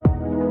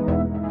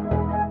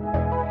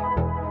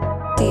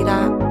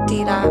Welcome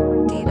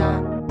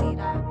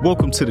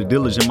to the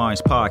Diligent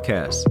Minds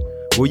Podcast,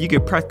 where you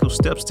get practical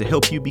steps to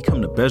help you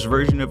become the best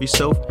version of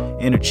yourself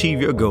and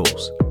achieve your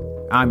goals.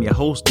 I'm your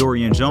host,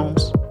 Dorian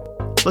Jones.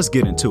 Let's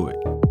get into it.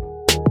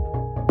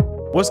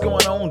 What's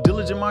going on,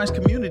 Diligent Minds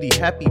community?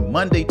 Happy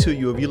Monday to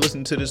you. If you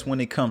listen to this when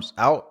it comes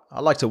out, I'd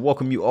like to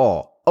welcome you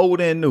all,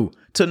 old and new,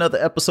 to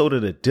another episode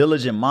of the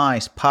Diligent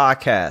Minds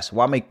Podcast,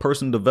 where I make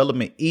personal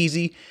development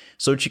easy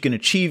so that you can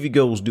achieve your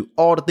goals, do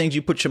all the things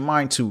you put your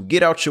mind to,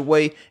 get out your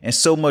way, and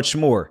so much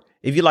more.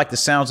 If you like the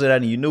sounds of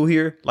that and you're new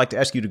here, I'd like to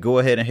ask you to go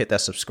ahead and hit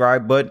that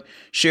subscribe button,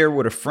 share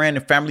with a friend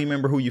and family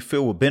member who you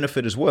feel will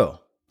benefit as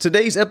well.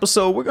 Today's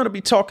episode, we're going to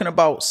be talking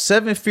about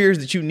 7 fears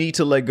that you need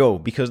to let go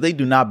because they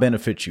do not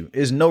benefit you.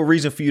 There's no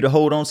reason for you to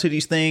hold on to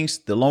these things.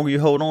 The longer you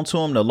hold on to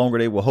them, the longer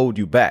they will hold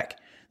you back.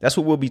 That's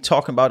what we'll be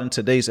talking about in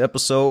today's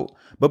episode.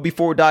 But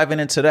before diving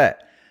into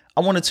that,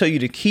 I want to tell you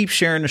to keep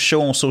sharing the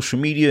show on social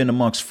media and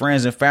amongst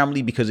friends and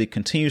family because it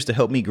continues to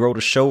help me grow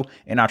the show,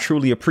 and I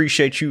truly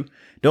appreciate you.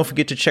 Don't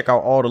forget to check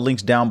out all the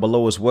links down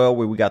below as well,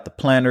 where we got the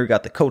planner,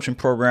 got the coaching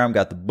program,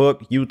 got the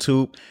book,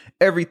 YouTube,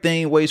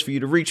 everything, ways for you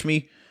to reach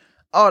me.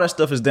 All that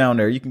stuff is down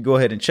there. You can go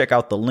ahead and check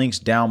out the links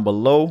down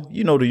below.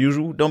 You know the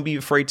usual. Don't be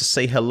afraid to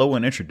say hello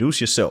and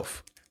introduce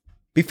yourself.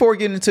 Before we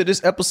get into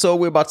this episode,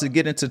 we're about to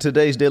get into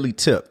today's daily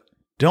tip.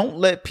 Don't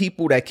let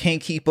people that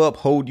can't keep up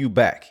hold you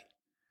back.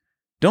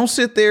 Don't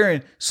sit there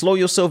and slow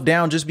yourself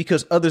down just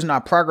because others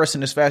not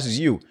progressing as fast as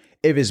you.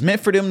 If it's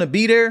meant for them to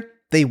be there,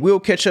 they will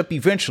catch up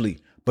eventually.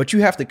 But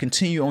you have to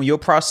continue on your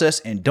process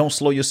and don't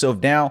slow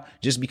yourself down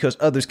just because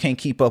others can't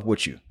keep up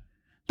with you.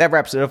 That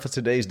wraps it up for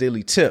today's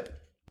daily tip.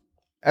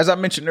 As I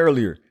mentioned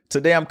earlier,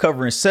 today I'm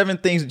covering 7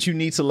 things that you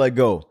need to let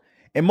go.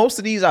 And most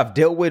of these I've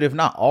dealt with, if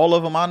not all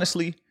of them,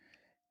 honestly.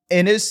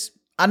 And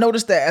I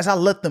noticed that as I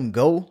let them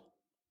go,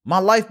 my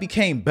life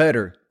became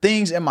better.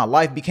 Things in my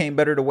life became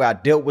better. The way I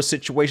dealt with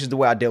situations, the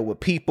way I dealt with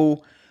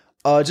people,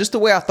 just the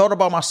way I thought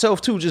about myself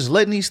too. Just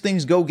letting these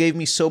things go gave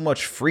me so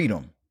much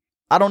freedom.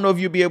 I don't know if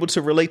you'll be able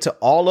to relate to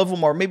all of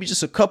them or maybe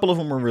just a couple of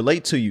them will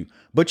relate to you,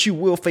 but you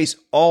will face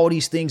all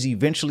these things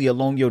eventually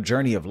along your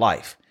journey of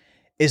life.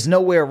 It's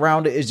no way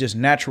around it. It's just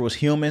natural as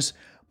humans.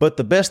 But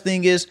the best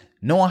thing is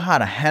knowing how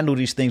to handle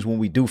these things when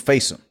we do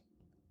face them.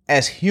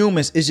 As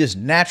humans, it's just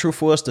natural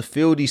for us to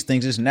feel these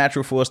things. It's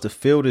natural for us to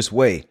feel this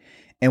way.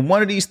 And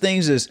one of these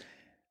things is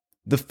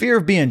the fear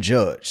of being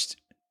judged.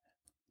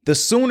 The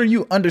sooner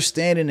you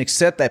understand and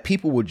accept that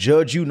people will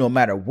judge you no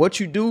matter what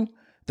you do,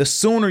 the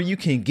sooner you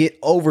can get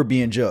over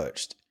being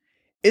judged.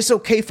 It's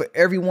okay for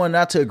everyone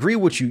not to agree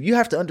with you. You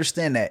have to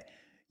understand that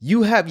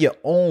you have your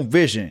own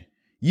vision.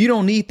 You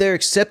don't need their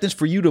acceptance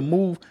for you to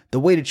move the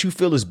way that you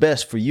feel is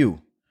best for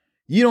you.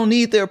 You don't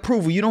need their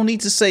approval. You don't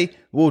need to say,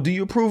 well, do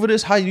you approve of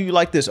this? How do you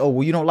like this? Oh,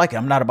 well, you don't like it.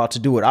 I'm not about to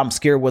do it. I'm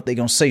scared what they're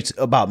going to say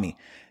about me.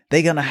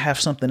 They're going to have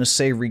something to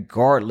say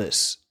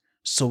regardless.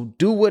 So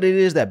do what it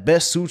is that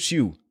best suits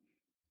you.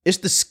 It's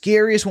the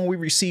scariest when we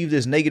receive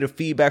this negative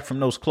feedback from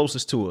those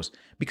closest to us,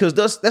 because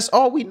that's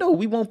all we know.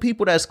 We want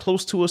people that's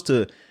close to us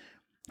to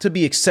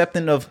be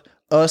accepting of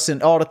us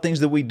and all the things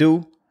that we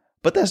do.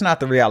 But that's not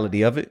the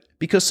reality of it,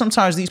 because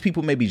sometimes these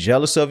people may be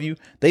jealous of you.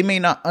 They may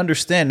not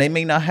understand. They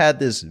may not have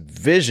this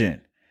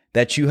vision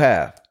that you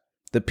have.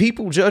 The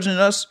people judging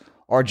us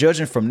are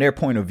judging from their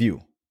point of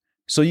view.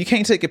 So you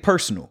can't take it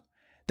personal.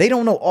 They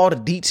don't know all the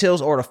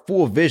details or the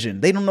full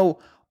vision. They don't know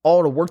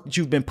all the work that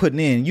you've been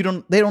putting in.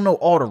 They don't know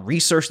all the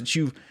research that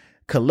you've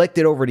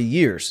collected over the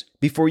years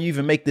before you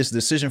even make this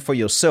decision for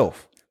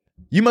yourself.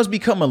 You must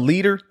become a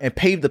leader and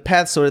pave the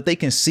path so that they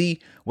can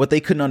see what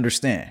they couldn't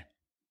understand.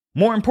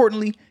 More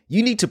importantly,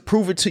 you need to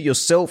prove it to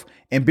yourself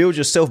and build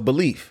your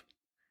self-belief.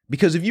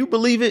 Because if you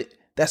believe it,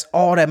 that's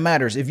all that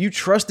matters. If you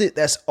trust it,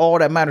 that's all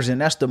that matters. And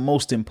that's the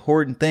most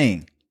important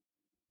thing.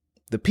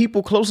 The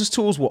people closest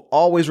to us will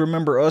always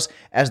remember us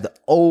as the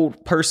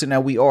old person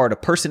that we are, the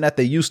person that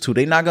they're used to.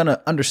 They're not going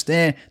to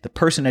understand the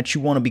person that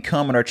you want to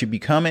become or that you're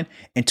becoming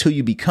until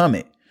you become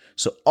it.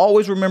 So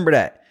always remember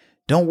that.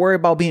 Don't worry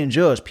about being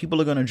judged. People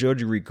are going to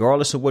judge you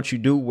regardless of what you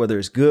do, whether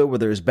it's good,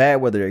 whether it's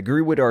bad, whether they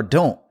agree with it or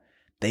don't.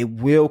 They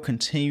will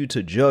continue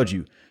to judge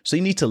you. So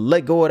you need to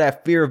let go of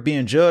that fear of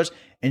being judged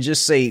and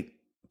just say,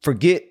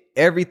 forget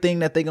everything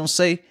that they're going to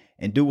say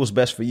and do what's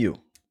best for you.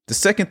 The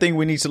second thing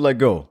we need to let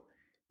go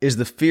is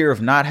the fear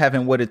of not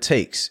having what it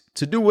takes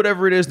to do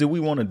whatever it is that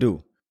we want to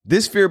do.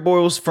 This fear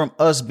boils from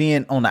us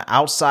being on the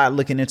outside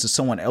looking into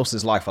someone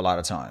else's life a lot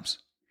of times.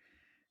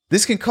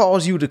 This can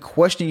cause you to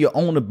question your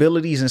own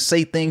abilities and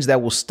say things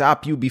that will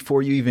stop you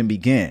before you even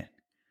begin.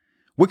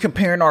 We're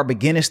comparing our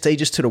beginning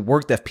stages to the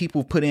work that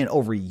people put in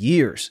over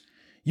years.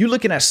 You're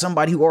looking at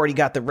somebody who already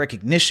got the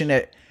recognition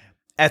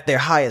at their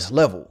highest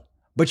level,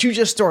 but you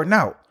just starting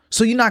out.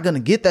 So you're not going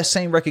to get that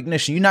same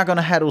recognition. You're not going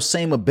to have those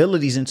same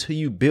abilities until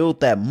you build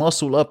that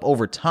muscle up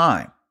over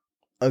time.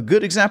 A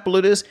good example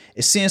of this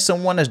is seeing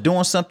someone that's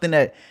doing something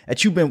that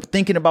you've been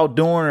thinking about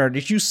doing or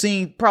that you've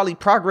seen probably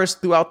progress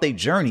throughout their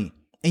journey.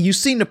 And you've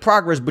seen the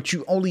progress, but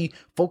you only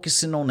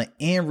focusing on the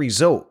end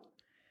result.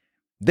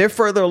 They're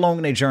further along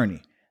in their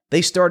journey.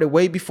 They started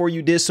way before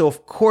you did. So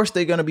of course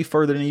they're going to be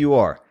further than you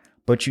are.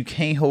 But you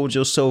can't hold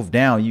yourself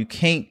down. You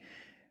can't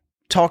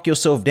talk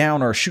yourself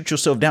down or shoot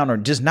yourself down or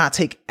just not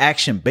take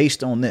action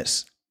based on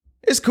this.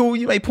 It's cool.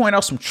 You may point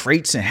out some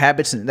traits and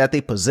habits that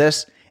they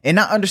possess and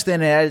not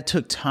understanding that it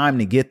took time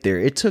to get there.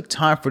 It took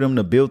time for them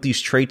to build these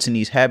traits and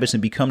these habits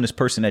and become this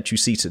person that you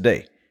see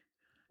today.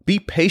 Be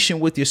patient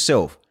with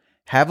yourself.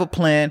 Have a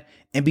plan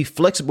and be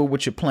flexible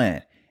with your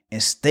plan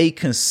and stay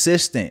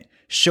consistent.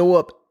 Show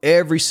up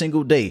every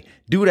single day.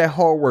 Do that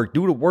hard work.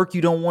 Do the work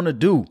you don't want to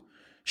do.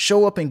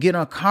 Show up and get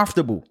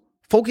uncomfortable.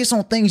 Focus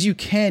on things you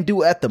can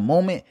do at the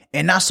moment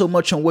and not so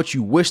much on what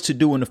you wish to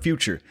do in the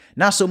future.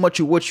 Not so much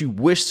on what you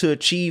wish to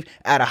achieve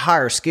at a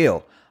higher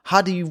scale.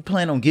 How do you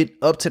plan on getting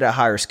up to that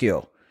higher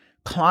scale?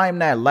 Climb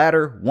that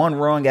ladder one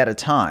rung at a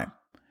time.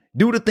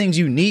 Do the things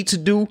you need to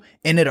do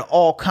and it'll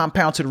all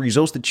compound to the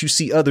results that you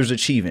see others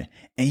achieving.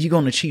 And you're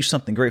going to achieve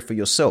something great for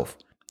yourself.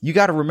 You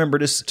got to remember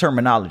this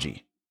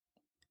terminology.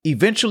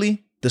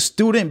 Eventually, the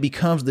student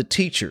becomes the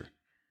teacher.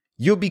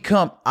 You'll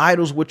become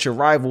idols what your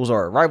rivals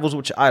are. Rivals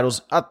with your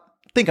idols. I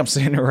think I'm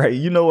saying it right.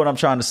 You know what I'm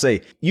trying to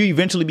say. You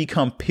eventually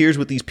become peers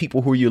with these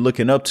people who you're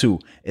looking up to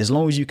as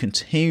long as you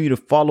continue to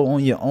follow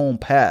on your own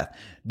path.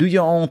 Do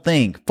your own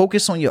thing.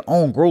 Focus on your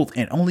own growth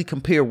and only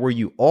compare where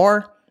you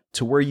are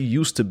to where you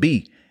used to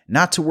be.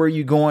 Not to where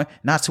you're going,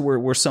 not to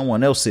where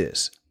someone else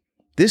is.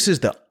 This is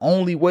the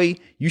only way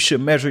you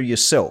should measure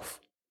yourself.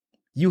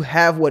 You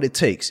have what it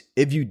takes.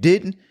 If you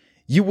didn't,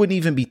 you wouldn't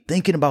even be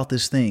thinking about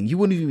this thing. You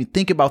wouldn't even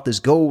think about this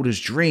goal, this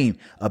dream,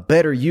 a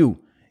better you.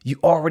 You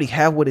already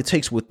have what it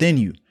takes within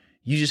you.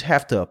 You just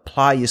have to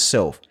apply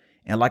yourself.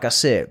 And like I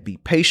said, be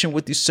patient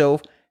with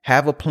yourself,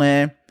 have a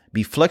plan,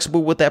 be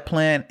flexible with that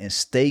plan, and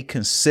stay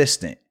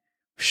consistent.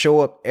 Show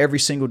up every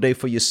single day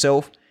for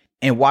yourself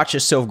and watch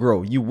yourself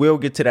grow. You will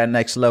get to that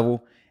next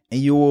level and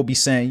you will be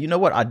saying, you know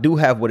what? I do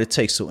have what it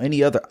takes. So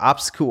any other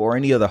obstacle or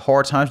any other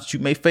hard times that you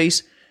may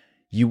face,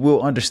 you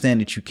will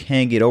understand that you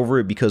can get over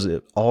it because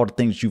of all the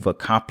things you've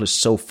accomplished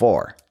so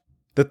far.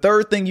 The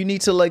third thing you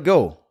need to let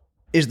go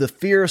is the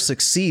fear of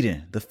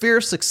succeeding, the fear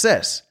of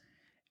success.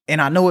 And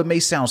I know it may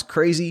sound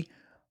crazy,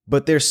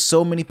 but there's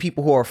so many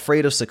people who are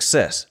afraid of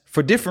success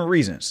for different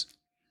reasons.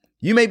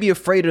 You may be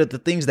afraid of the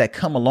things that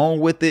come along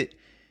with it.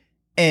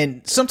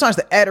 And sometimes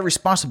the added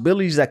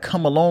responsibilities that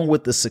come along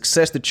with the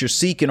success that you're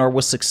seeking or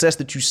with success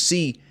that you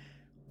see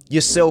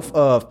yourself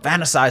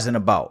fantasizing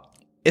about.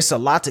 It's a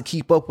lot to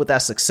keep up with that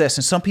success.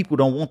 And some people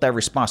don't want that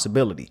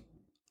responsibility.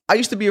 I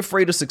used to be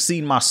afraid of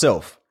succeeding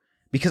myself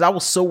because I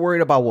was so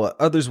worried about what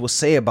others would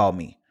say about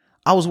me.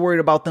 I was worried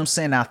about them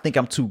saying I think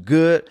I'm too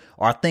good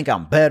or I think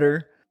I'm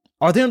better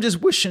or them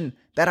just wishing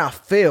that I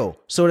fail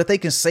so that they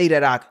can say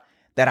that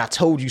I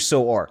told you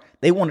so, or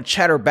they want to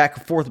chatter back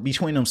and forth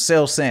between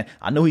themselves saying,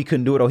 I know he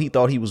couldn't do it or he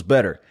thought he was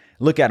better.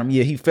 Look at him.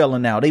 Yeah, he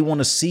failing now. They want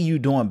to see you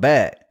doing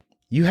bad.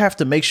 You have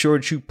to make sure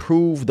that you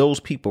prove those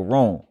people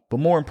wrong. But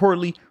more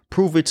importantly,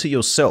 prove it to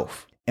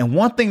yourself. And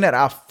one thing that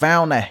I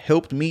found that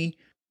helped me,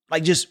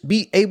 like just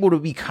be able to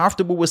be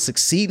comfortable with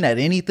succeeding at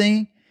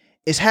anything,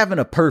 is having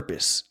a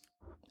purpose,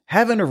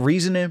 having a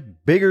reasoning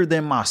bigger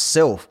than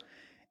myself.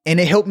 And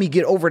it helped me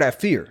get over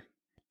that fear.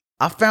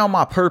 I found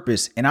my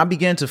purpose and I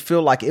began to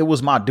feel like it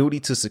was my duty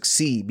to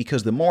succeed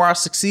because the more I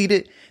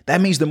succeeded,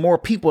 that means the more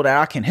people that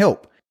I can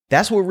help.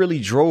 That's what really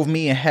drove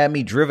me and had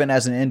me driven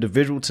as an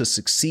individual to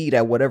succeed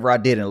at whatever I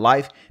did in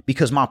life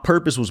because my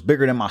purpose was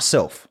bigger than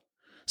myself.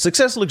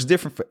 Success looks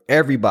different for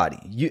everybody.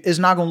 It's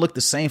not going to look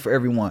the same for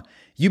everyone.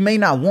 You may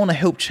not want to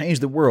help change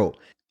the world.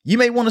 You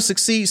may want to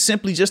succeed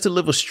simply just to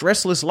live a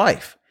stressless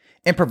life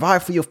and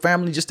provide for your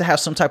family just to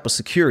have some type of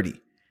security.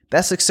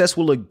 That success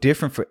will look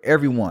different for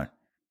everyone.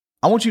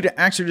 I want you to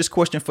answer this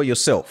question for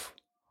yourself.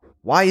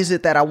 Why is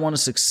it that I want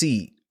to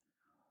succeed?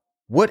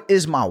 What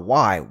is my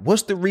why?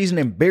 What's the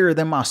reasoning bigger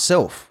than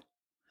myself?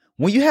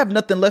 When you have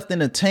nothing left in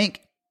the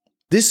tank,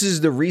 this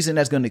is the reason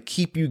that's going to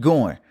keep you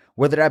going.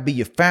 Whether that be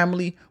your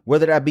family,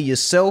 whether that be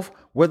yourself,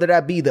 whether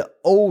that be the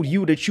old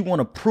you that you want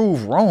to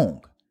prove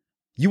wrong.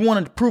 You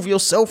want to prove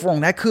yourself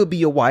wrong. That could be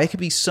your why. It could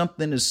be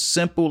something as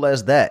simple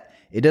as that.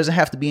 It doesn't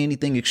have to be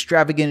anything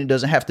extravagant. It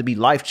doesn't have to be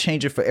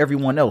life-changing for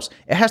everyone else.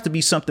 It has to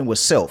be something with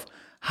self.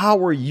 How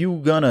are you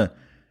going to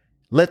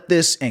let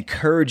this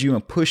encourage you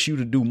and push you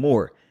to do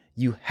more?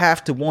 You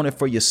have to want it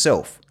for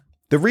yourself.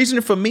 The reason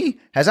for me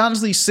has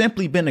honestly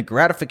simply been the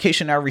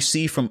gratification I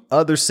receive from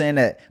others saying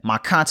that my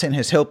content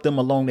has helped them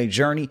along their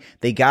journey.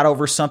 They got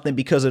over something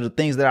because of the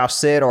things that I've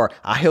said, or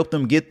I helped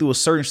them get through a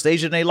certain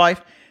stage in their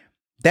life.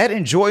 That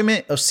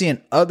enjoyment of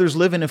seeing others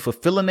living and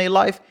fulfilling their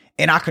life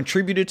and I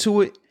contributed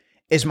to it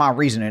is my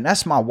reason. And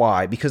that's my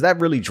why, because that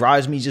really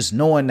drives me, just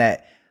knowing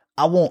that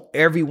I want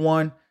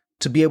everyone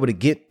to be able to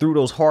get through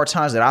those hard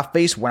times that I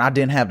faced when I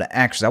didn't have the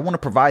answers. I want to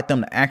provide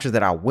them the answers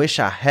that I wish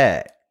I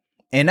had.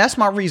 And that's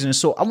my reason.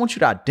 So I want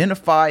you to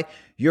identify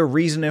your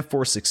reasoning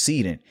for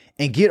succeeding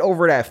and get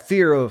over that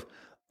fear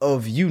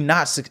of you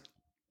not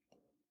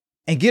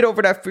and get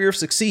over that fear of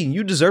succeeding.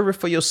 You deserve it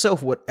for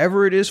yourself,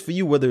 whatever it is for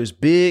you, whether it's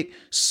big,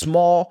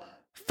 small,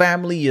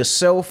 family,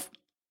 yourself,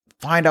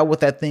 Find out what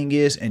that thing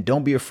is and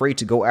don't be afraid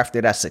to go after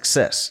that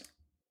success.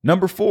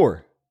 Number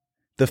 4,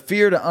 the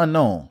fear of the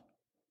unknown.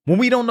 When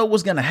we don't know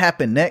what's going to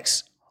happen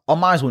next, our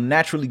minds will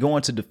naturally go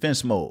into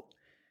defense mode.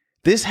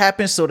 This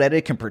happens so that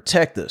it can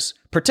protect us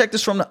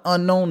from the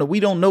unknown, that we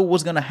don't know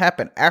what's going to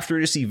happen after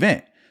this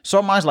event. So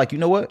our mind's like, you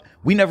know what?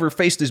 We never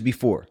faced this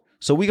before.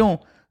 So we going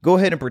to go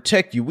ahead and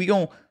protect you. We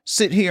going to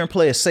sit here and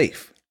play it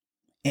safe.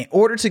 In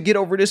order to get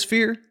over this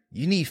fear,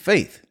 you need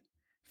faith.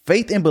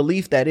 Faith and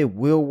belief that it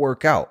will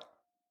work out.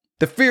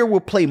 The fear will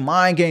play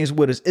mind games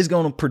with us. It's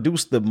going to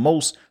produce the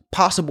most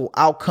possible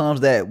outcomes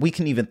that we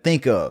can even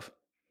think of,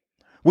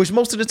 which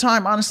most of the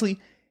time, honestly,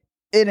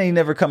 it ain't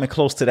never coming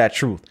close to that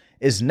truth.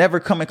 It's never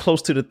coming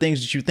close to the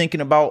things that you're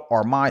thinking about.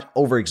 Our mind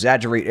over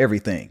exaggerate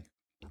everything.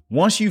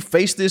 Once you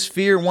face this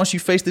fear, once you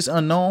face this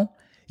unknown,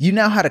 you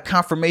now have a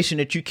confirmation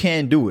that you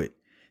can do it.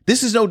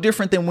 This is no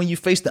different than when you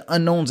face the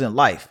unknowns in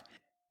life.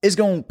 It's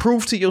going to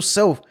prove to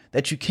yourself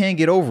that you can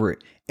get over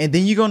it. And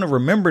then you're going to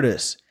remember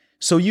this.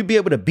 So you'll be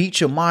able to beat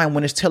your mind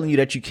when it's telling you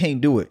that you can't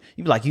do it.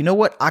 You'll be like, you know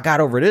what? I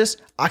got over this.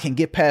 I can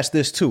get past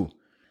this too.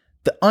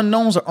 The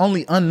unknowns are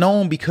only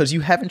unknown because you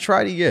haven't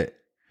tried it yet.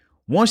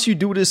 Once you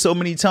do this so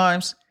many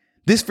times,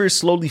 this fear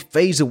slowly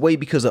fades away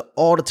because of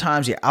all the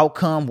times your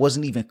outcome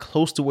wasn't even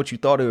close to what you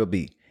thought it would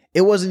be.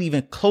 It wasn't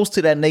even close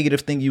to that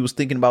negative thing you was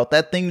thinking about,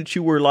 that thing that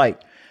you were like,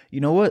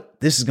 you know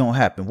what? This is going to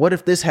happen. What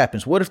if this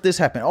happens? What if this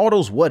happened? All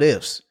those what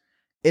ifs.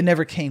 It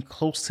never came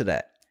close to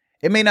that.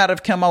 It may not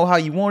have come out how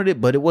you wanted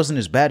it, but it wasn't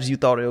as bad as you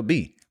thought it would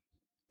be.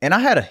 And I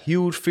had a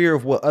huge fear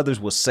of what others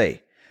would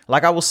say.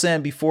 Like I was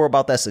saying before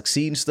about that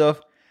succeeding stuff,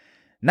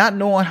 not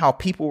knowing how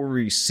people will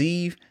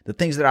receive the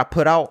things that I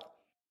put out,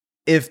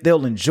 if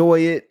they'll enjoy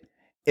it,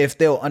 if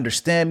they'll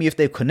understand me, if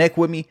they connect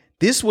with me.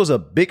 This was a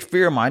big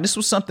fear of mine. This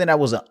was something that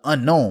was an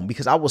unknown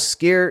because I was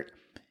scared,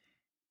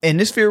 and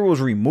this fear was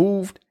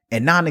removed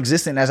and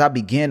non-existent as I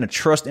began to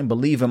trust and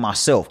believe in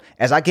myself,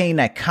 as I gained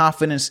that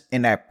confidence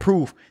and that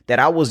proof that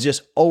I was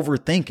just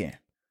overthinking.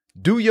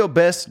 Do your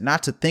best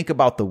not to think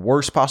about the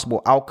worst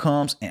possible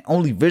outcomes and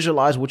only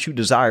visualize what you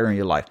desire in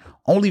your life.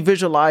 Only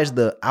visualize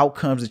the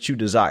outcomes that you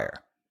desire.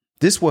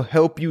 This will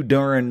help you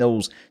during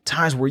those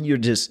times where you're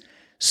just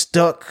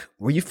stuck,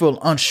 where you feel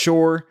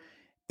unsure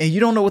and you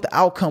don't know what the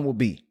outcome will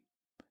be.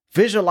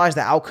 Visualize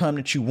the outcome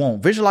that you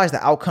want. Visualize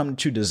the outcome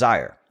that you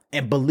desire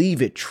and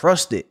believe it.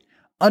 Trust it.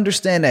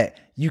 Understand that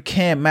you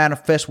can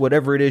manifest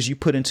whatever it is you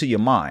put into your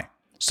mind.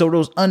 So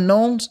those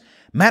unknowns,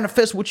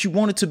 manifest what you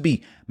want it to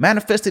be.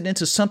 Manifest it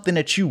into something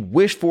that you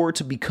wish for it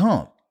to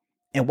become.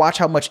 And watch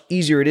how much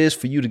easier it is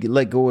for you to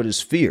let go of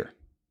this fear.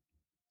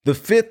 The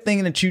 5th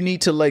thing that you need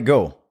to let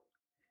go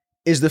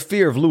is the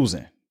fear of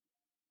losing.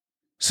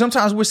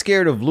 Sometimes we're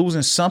scared of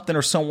losing something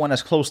or someone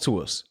that's close to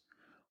us.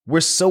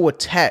 We're so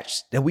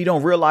attached that we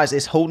don't realize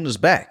it's holding us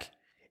back.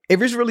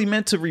 If it's really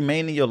meant to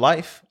remain in your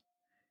life,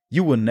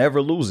 you will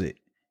never lose it.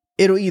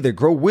 It'll either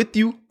grow with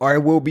you or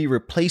it will be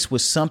replaced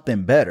with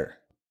something better.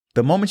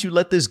 The moment you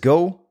let this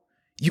go,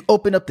 you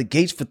open up the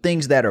gates for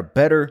things that are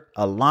better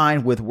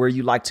aligned with where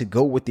you like to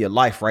go with your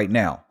life right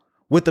now.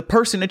 With the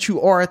person that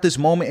you are at this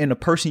moment and the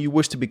person you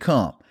wish to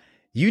become.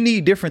 You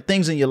need different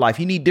things in your life.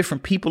 You need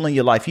different people in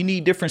your life. You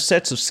need different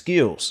sets of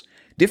skills,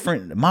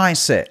 different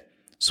mindset.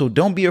 So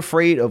don't be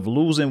afraid of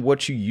losing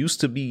what you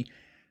used to be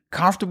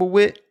comfortable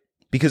with,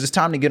 because it's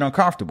time to get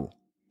uncomfortable.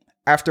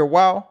 After a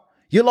while,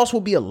 your loss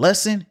will be a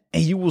lesson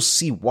and you will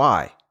see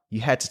why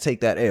you had to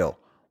take that L.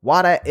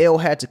 Why that L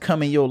had to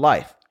come in your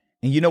life.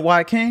 And you know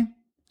why it came?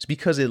 It's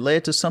because it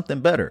led to something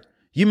better.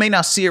 You may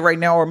not see it right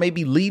now, or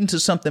maybe leading to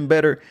something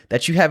better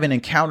that you haven't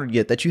encountered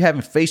yet, that you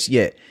haven't faced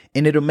yet.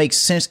 And it'll make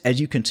sense as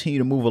you continue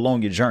to move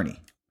along your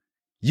journey.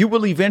 You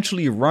will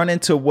eventually run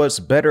into what's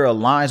better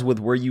aligns with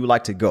where you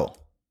like to go.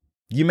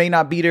 You may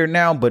not be there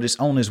now, but it's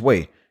on its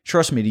way.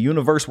 Trust me, the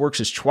universe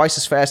works as twice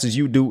as fast as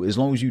you do, as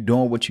long as you're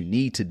doing what you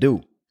need to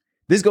do.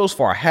 This goes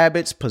for our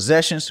habits,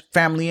 possessions,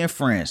 family, and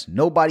friends.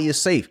 Nobody is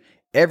safe.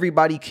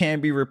 Everybody can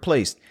be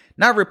replaced.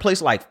 Not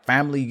replaced like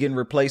family getting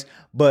replaced,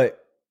 but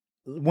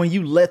when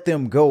you let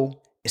them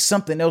go, it's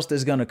something else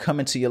that's going to come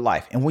into your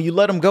life. And when you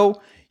let them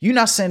go, you're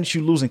not saying that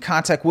you're losing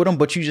contact with them,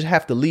 but you just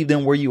have to leave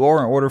them where you are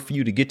in order for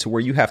you to get to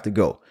where you have to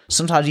go.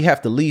 Sometimes you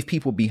have to leave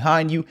people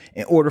behind you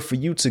in order for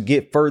you to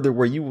get further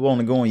where you want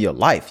to go in your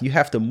life. You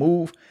have to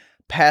move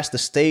past the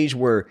stage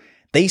where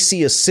they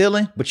see a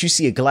ceiling, but you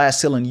see a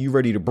glass ceiling, and you're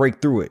ready to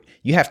break through it.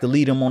 You have to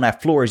lead them on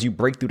that floor as you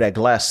break through that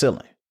glass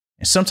ceiling.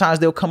 And sometimes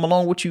they'll come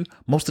along with you.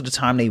 Most of the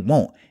time they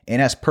won't.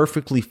 And that's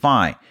perfectly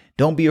fine.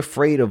 Don't be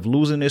afraid of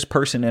losing this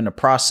person in the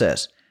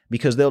process,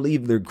 because they'll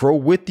either grow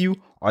with you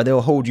or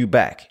they'll hold you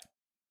back.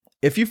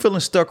 If you're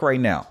feeling stuck right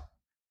now,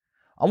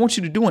 I want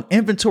you to do an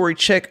inventory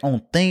check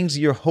on things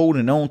you're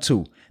holding on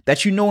to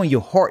that you know in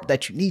your heart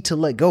that you need to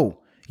let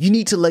go. You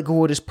need to let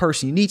go of this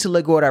person. You need to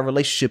let go of that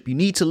relationship. You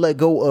need to let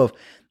go of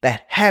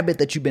that habit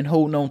that you've been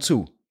holding on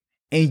to.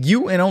 And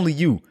you and only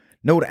you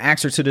know the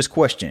answer to this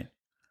question.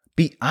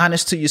 Be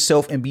honest to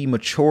yourself and be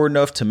mature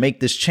enough to make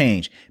this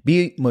change.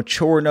 Be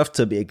mature enough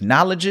to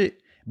acknowledge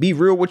it. Be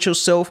real with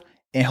yourself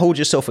and hold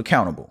yourself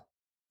accountable.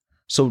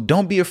 So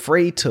don't be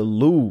afraid to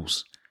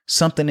lose.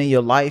 something in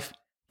your life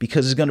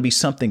because it's going to be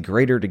something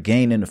greater to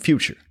gain in the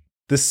future.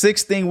 The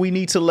sixth thing we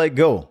need to let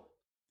go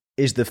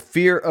is the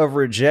fear of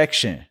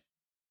rejection.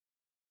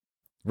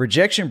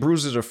 Rejection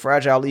bruises a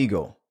fragile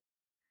ego.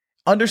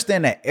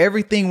 Understand that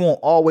everything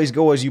won't always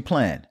go as you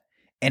planned,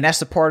 and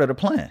that's a part of the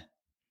plan.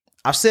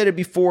 I've said it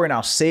before and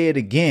I'll say it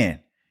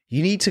again.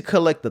 You need to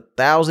collect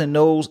 1,000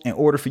 no's in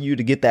order for you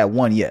to get that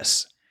one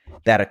yes.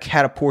 That'll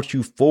catapult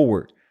you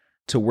forward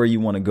to where you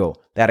want to go.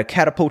 That'll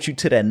catapult you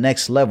to that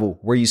next level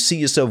where you see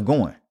yourself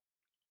going.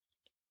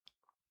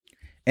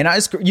 And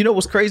you know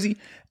what's crazy?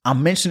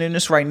 I'm mentioning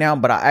this right now,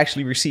 but I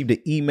actually received an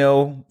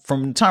email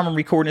from the time I'm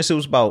recording this. It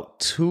was about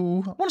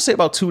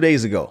 2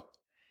 days ago.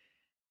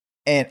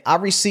 And I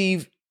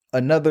received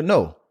another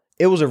no.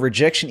 It was a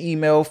rejection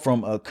email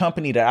from a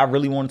company that I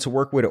really wanted to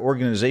work with, an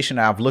organization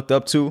that I've looked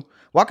up to.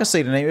 Well, I can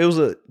say the name. It was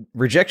a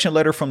rejection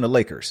letter from the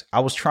Lakers. I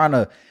was trying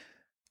to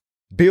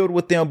build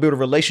with them, build a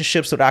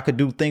relationship so that I could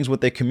do things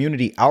with their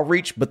community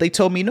outreach. But they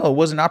told me, no, it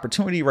wasn't an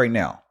opportunity right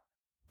now.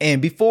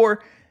 And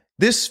before,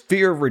 this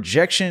fear of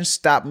rejection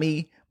stopped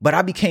me, but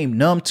I became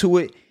numb to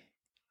it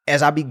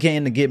as I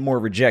began to get more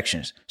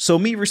rejections. So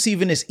me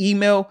receiving this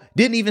email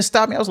didn't even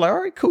stop me. I was like,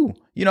 all right, cool.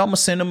 I'm going to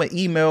send them an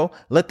email,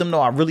 let them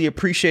know I really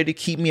appreciate it,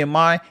 keep me in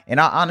mind. And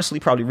I honestly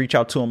probably reach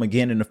out to them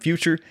again in the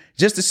future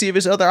just to see if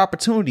there's other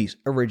opportunities.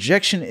 A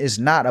rejection is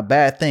not a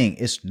bad thing.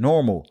 It's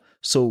normal.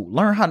 So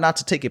learn how not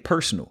to take it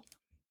personal.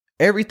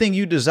 Everything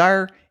you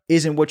desire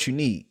isn't what you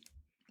need,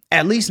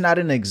 at least not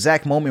in the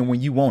exact moment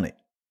when you want it.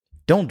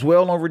 Don't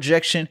dwell on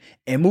rejection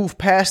and move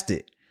past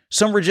it.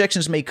 Some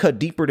rejections may cut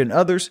deeper than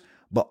others,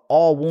 but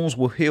all wounds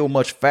will heal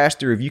much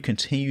faster if you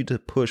continue to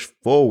push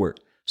forward.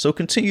 So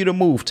continue to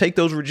move. Take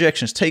those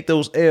rejections, take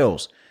those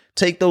L's,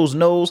 take those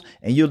no's,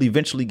 and you'll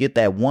eventually get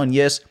that one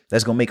yes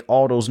that's going to make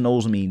all those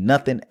no's mean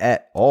nothing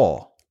at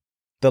all.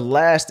 The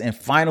last and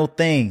final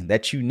thing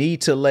that you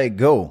need to let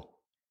go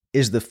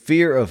is the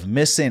fear of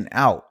missing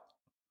out.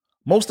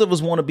 Most of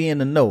us want to be in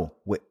the know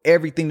with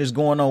everything that's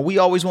going on. We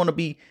always want to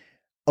be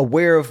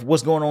aware of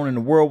what's going on in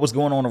the world, what's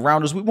going on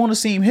around us. We want to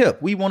seem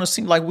hip. We want to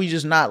seem like we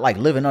just not like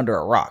living under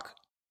a rock.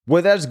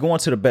 Whether that's going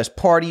to the best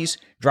parties,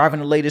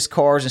 driving the latest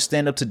cars, and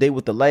staying up to date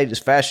with the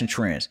latest fashion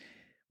trends.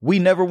 We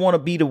never want to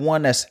be the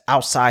one that's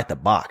outside the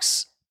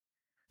box.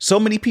 So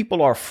many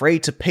people are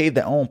afraid to pave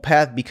their own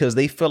path because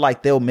they feel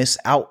like they'll miss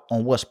out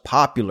on what's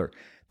popular.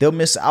 They'll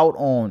miss out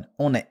on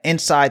the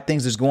inside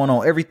things that's going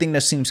on, everything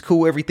that seems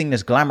cool, everything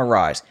that's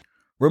glamorized.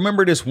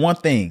 Remember this one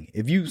thing.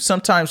 If you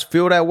sometimes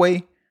feel that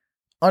way,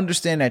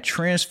 understand that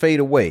trends fade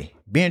away.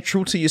 Being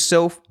true to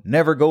yourself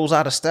never goes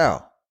out of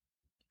style.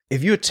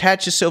 If you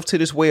attach yourself to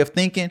this way of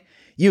thinking,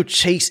 you'll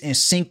chase and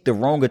seek the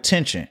wrong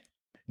attention.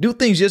 Do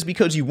things just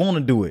because you want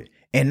to do it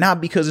and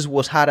not because it's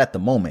what's hot at the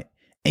moment.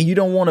 And you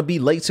don't want to be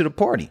late to the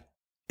party.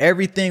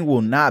 Everything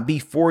will not be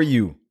for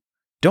you.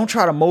 Don't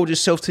try to mold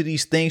yourself to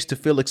these things to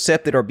feel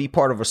accepted or be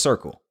part of a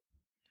circle.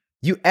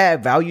 You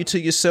add value to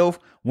yourself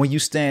when you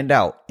stand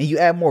out, and you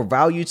add more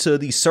value to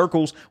these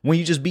circles when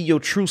you just be your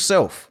true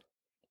self.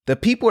 The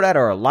people that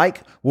are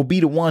alike will be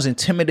the ones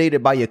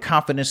intimidated by your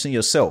confidence in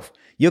yourself,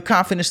 your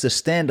confidence to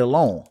stand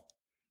alone.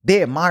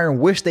 They admire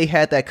and wish they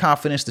had that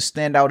confidence to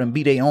stand out and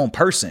be their own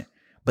person,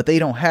 but they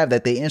don't have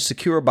that. They're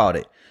insecure about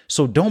it.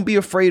 So don't be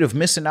afraid of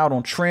missing out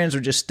on trends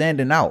or just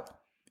standing out.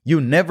 You'll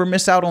never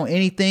miss out on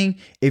anything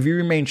if you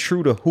remain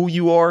true to who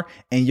you are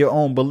and your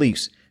own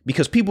beliefs,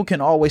 because people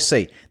can always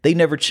say they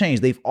never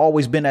changed. They've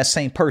always been that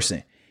same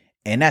person.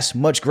 And that's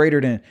much greater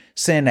than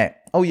saying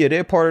that, oh yeah,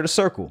 they're part of the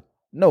circle.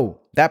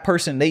 No, that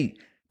person, they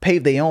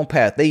paved their own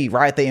path. They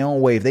ride their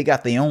own wave. They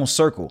got their own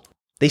circle.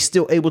 They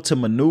still able to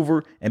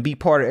maneuver and be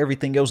part of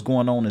everything else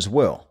going on as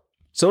well.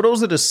 So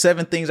those are the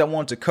 7 things I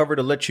wanted to cover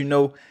to let you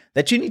know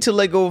that you need to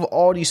let go of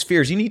all these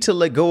fears. You need to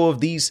let go of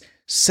these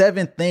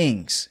 7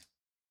 things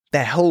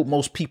that hold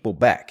most people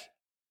back,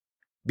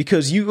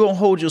 because you're going to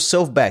hold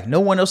yourself back. No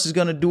one else is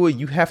going to do it.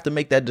 You have to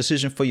make that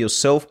decision for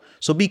yourself.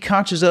 So be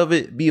conscious of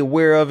it. Be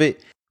aware of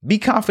it. Be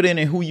confident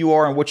in who you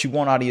are and what you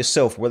want out of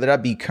yourself, whether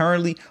that be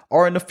currently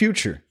or in the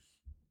future.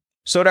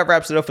 So that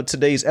wraps it up for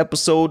today's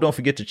episode. Don't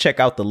forget to check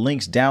out the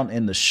links down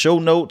in the show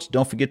notes.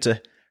 Don't forget to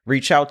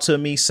reach out to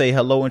me, say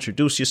hello,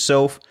 introduce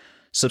yourself,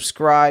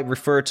 subscribe,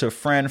 refer to a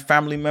friend,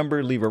 family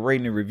member, leave a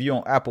rating and review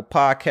on Apple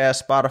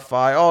Podcasts,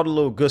 Spotify, all the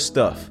little good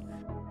stuff.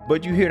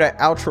 But you hear that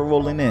outro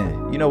rolling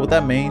in. You know what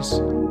that means.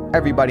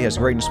 Everybody has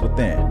greatness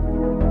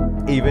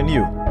within, even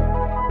you.